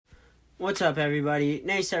What's up, everybody?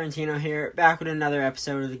 Nate Sarantino here, back with another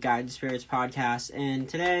episode of the Guided Spirits podcast. And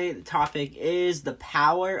today, the topic is the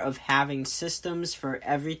power of having systems for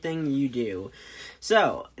everything you do.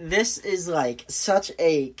 So, this is like such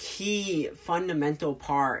a key, fundamental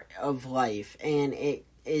part of life, and it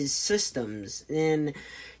is systems. And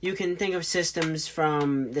you can think of systems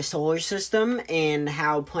from the solar system and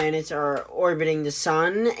how planets are orbiting the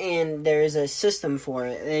sun, and there's a system for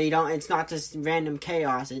it. It's not just random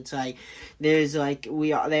chaos. It's like there's like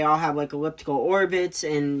they all have like elliptical orbits,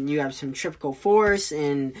 and you have centrifugal force,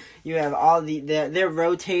 and you have all they're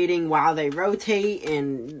rotating while they rotate,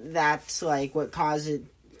 and that's like what causes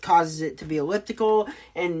it to be elliptical.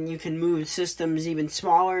 And you can move systems even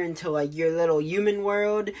smaller into like your little human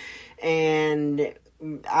world, and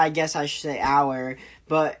I guess I should say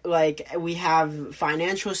but like we have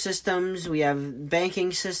financial systems, we have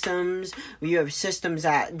banking systems, we have systems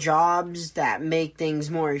at jobs that make things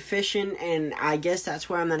more efficient, and I guess that's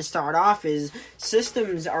where I'm going to start off is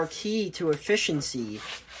systems are key to efficiency.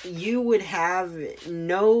 You would have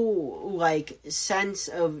no like sense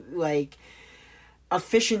of like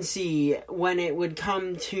efficiency when it would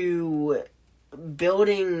come to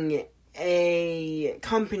building a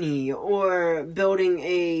company or building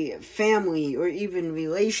a family or even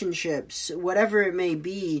relationships, whatever it may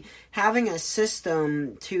be. Having a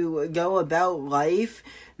system to go about life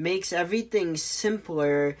makes everything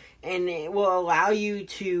simpler, and it will allow you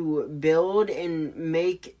to build and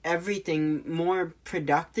make everything more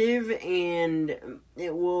productive, and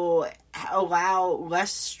it will allow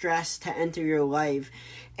less stress to enter your life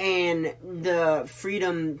and the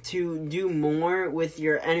freedom to do more with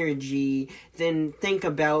your energy than think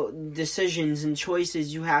about decisions and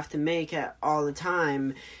choices you have to make all the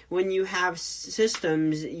time. When you have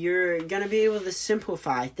systems, you're going to be able to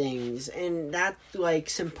simplify things, and that like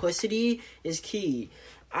simplicity is key.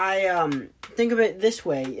 I think of it this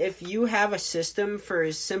way. If you have a system for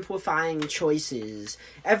simplifying choices,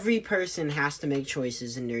 every person has to make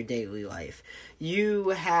choices in their daily life. You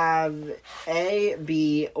have A,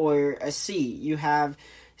 B, or a C. You have,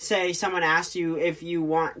 say, someone asks you if you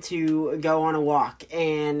want to go on a walk,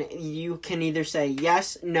 and you can either say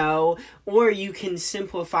yes, no, or you can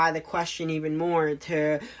simplify the question even more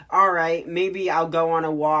to, alright, maybe I'll go on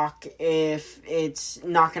a walk if it's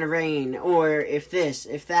not going to rain, or if this,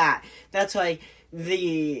 if that. That's like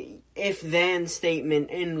the if-then statement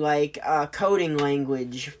in like coding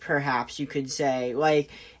language, perhaps you could say. Like,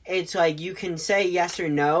 it's like you can say yes or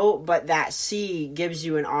no, but that C gives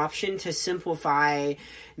you an option to simplify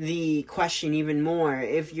the question even more.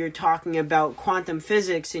 If you're talking about quantum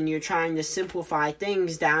physics and you're trying to simplify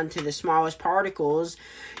things down to the smallest particles,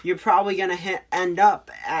 you're probably going to end up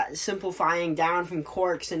at simplifying down from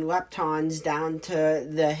quarks and leptons down to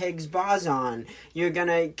the Higgs boson. You're going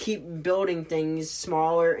to keep building things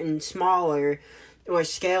smaller and smaller, or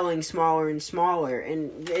scaling smaller and smaller,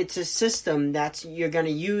 and it's a system that you're going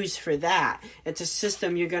to use for that. It's a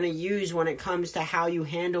system you're going to use when it comes to how you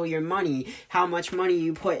handle your money, how much money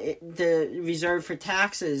you put the reserve for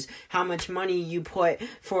taxes, how much money you put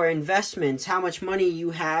for investments, how much money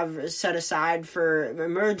you have set aside for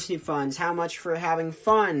emergency funds, how much for having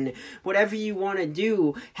fun. Whatever you want to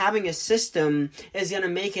do, having a system is going to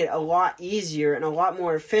make it a lot easier and a lot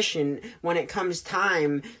more efficient when it comes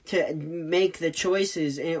time to make the choices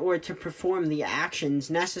or to perform the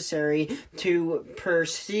actions necessary to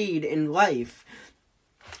proceed in life.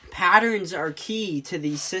 Patterns are key to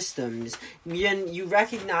these systems. You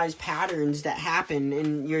recognize patterns that happen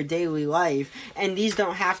in your daily life, and these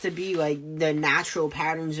don't have to be like the natural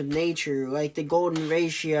patterns of nature, like the golden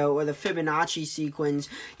ratio or the Fibonacci sequence.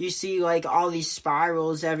 You see like all these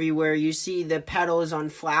spirals everywhere. You see the petals on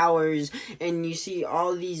flowers, and you see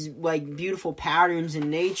all these like beautiful patterns in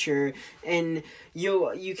nature, and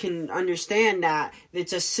you can understand that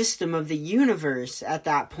it's a system of the universe at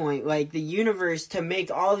that point. Like the universe, to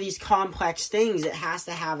make all these complex things, it has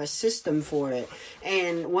to have a system for it.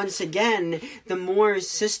 And once again, the more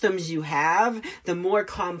systems you have, the more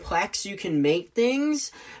complex you can make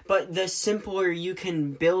things, but the simpler you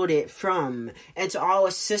can build it from. It's all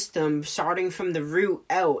a system starting from the root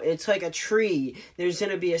out. It's like a tree. There's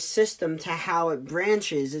going to be a system to how it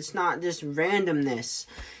branches. It's not just randomness.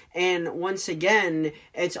 And once again,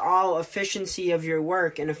 it's all efficiency of your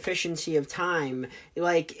work and efficiency of time.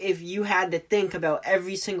 Like, if you had to think about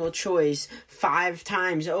every single choice 5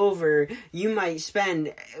 times over, you might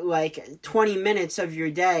spend like 20 minutes of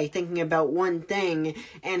your day thinking about one thing,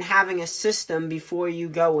 and having a system before you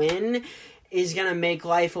go in is going to make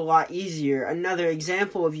life a lot easier. Another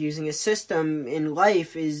example of using a system in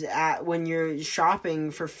life is when you're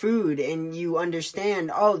shopping for food and you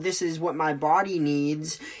understand, oh, this is what my body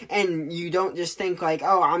needs, and you don't just think like,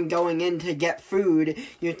 oh, I'm going in to get food.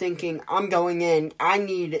 You're thinking, I'm going in, I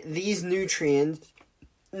need these nutrients.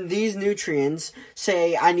 These nutrients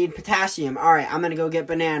say I need potassium. Alright, I'm going to go get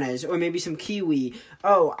bananas or maybe some kiwi.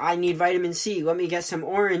 Oh, I need vitamin C. Let me get some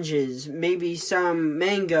oranges, maybe some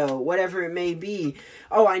mango, whatever it may be.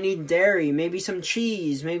 Oh, I need dairy, maybe some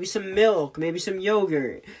cheese, maybe some milk, maybe some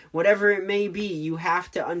yogurt. Whatever it may be, you have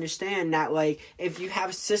to understand that, like, if you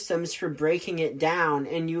have systems for breaking it down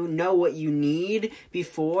and you know what you need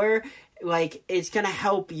before, like, it's going to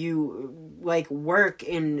help you, like, work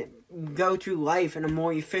and go through life in a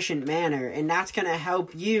more efficient manner, and that's going to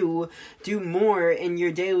help you do more in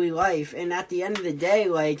your daily life. And at the end of the day,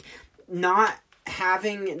 like, not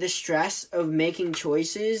having the stress of making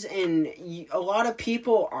choices, and a lot of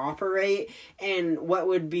people operate in what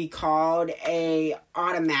would be called a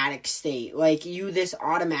automatic state. Like, you just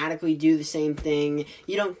automatically do the same thing,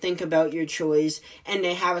 you don't think about your choice, and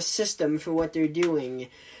they have a system for what they're doing.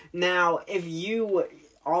 Now, if you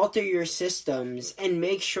alter your systems and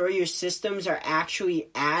make sure your systems are actually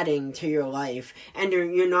adding to your life, and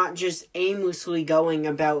you're not just aimlessly going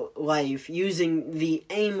about life using the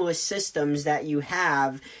aimless systems that you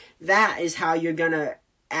have, that is how you're gonna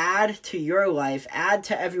add to your life, add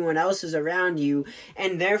to everyone else's around you,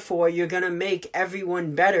 and therefore you're going to make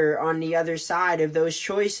everyone better on the other side of those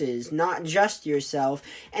choices, not just yourself.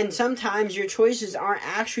 And sometimes your choices aren't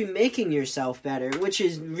actually making yourself better, which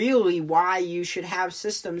is really why you should have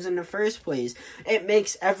systems in the first place. It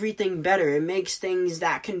makes everything better. It makes things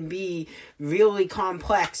that can be really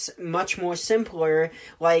complex much more simpler,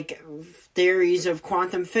 like theories of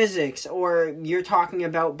quantum physics, or you're talking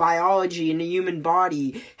about biology in the human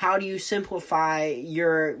body. How do you simplify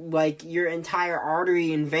your entire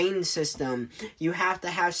artery and vein system? You have to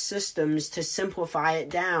have systems to simplify it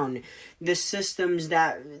down. The systems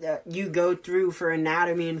that you go through for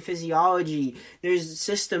anatomy and physiology, there's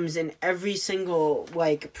systems in every single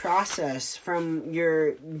process, from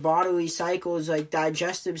your bodily cycles like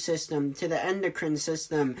digestive system to the endocrine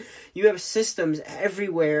system. You have systems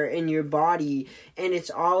everywhere in your body, and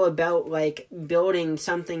it's all about building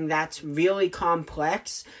something that's really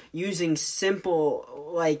complex using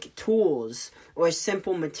simple tools or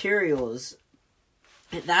simple materials.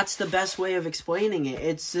 That's the best way of explaining it.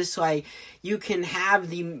 It's just you can have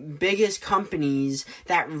the biggest companies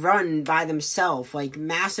that run by themselves, like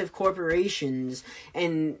massive corporations,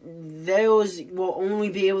 and those will only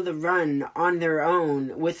be able to run on their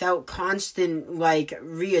own without constant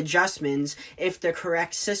readjustments if the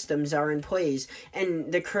correct systems are in place.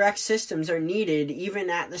 And the correct systems are needed even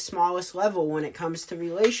at the smallest level when it comes to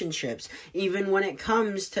relationships, even when it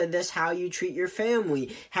comes to this, how you treat your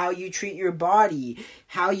family, how you treat your body,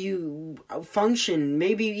 how you function,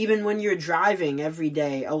 maybe even when you're driving every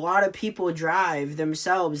day. A lot of people drive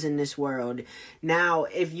themselves in this world. Now,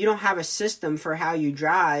 if you don't have a system for how you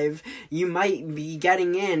drive, you might be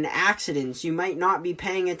getting in accidents. You might not be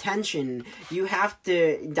paying attention. You have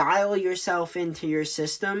to dial yourself into your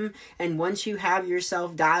system, and once you have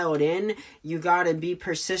yourself dialed in, you gotta be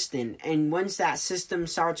persistent. And once that system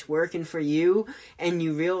starts working for you, and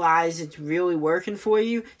you realize it's really working for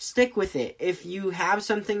you, stick with it. If you have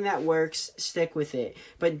something that works, stick with it.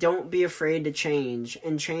 But don't be afraid to change.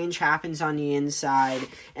 And change happens on the inside.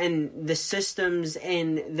 And the systems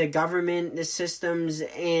in the government, the systems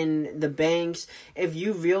in the banks, if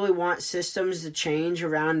you really want systems to change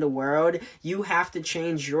around the world, you have to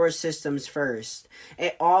change your systems first.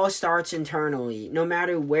 It all starts internally. No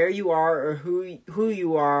matter where you are or who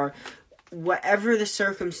you are, whatever the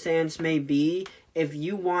circumstance may be, if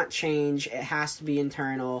you want change, it has to be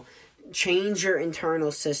internal. Change your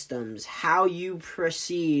internal systems. How you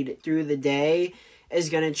proceed through the day is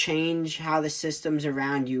going to change how the systems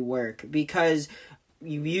around you work, because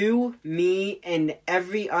you, me, and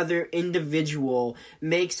every other individual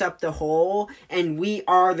makes up the whole, and we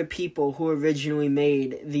are the people who originally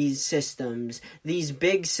made these systems. These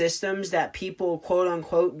big systems that people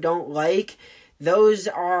quote-unquote don't like, those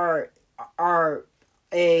are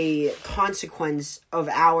a consequence of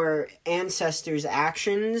our ancestors'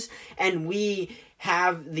 actions, and we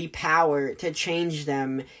have the power to change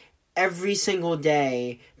them every single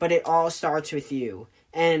day, but it all starts with you.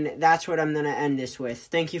 And that's what I'm going to end this with.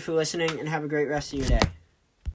 Thank you for listening, and have a great rest of your day.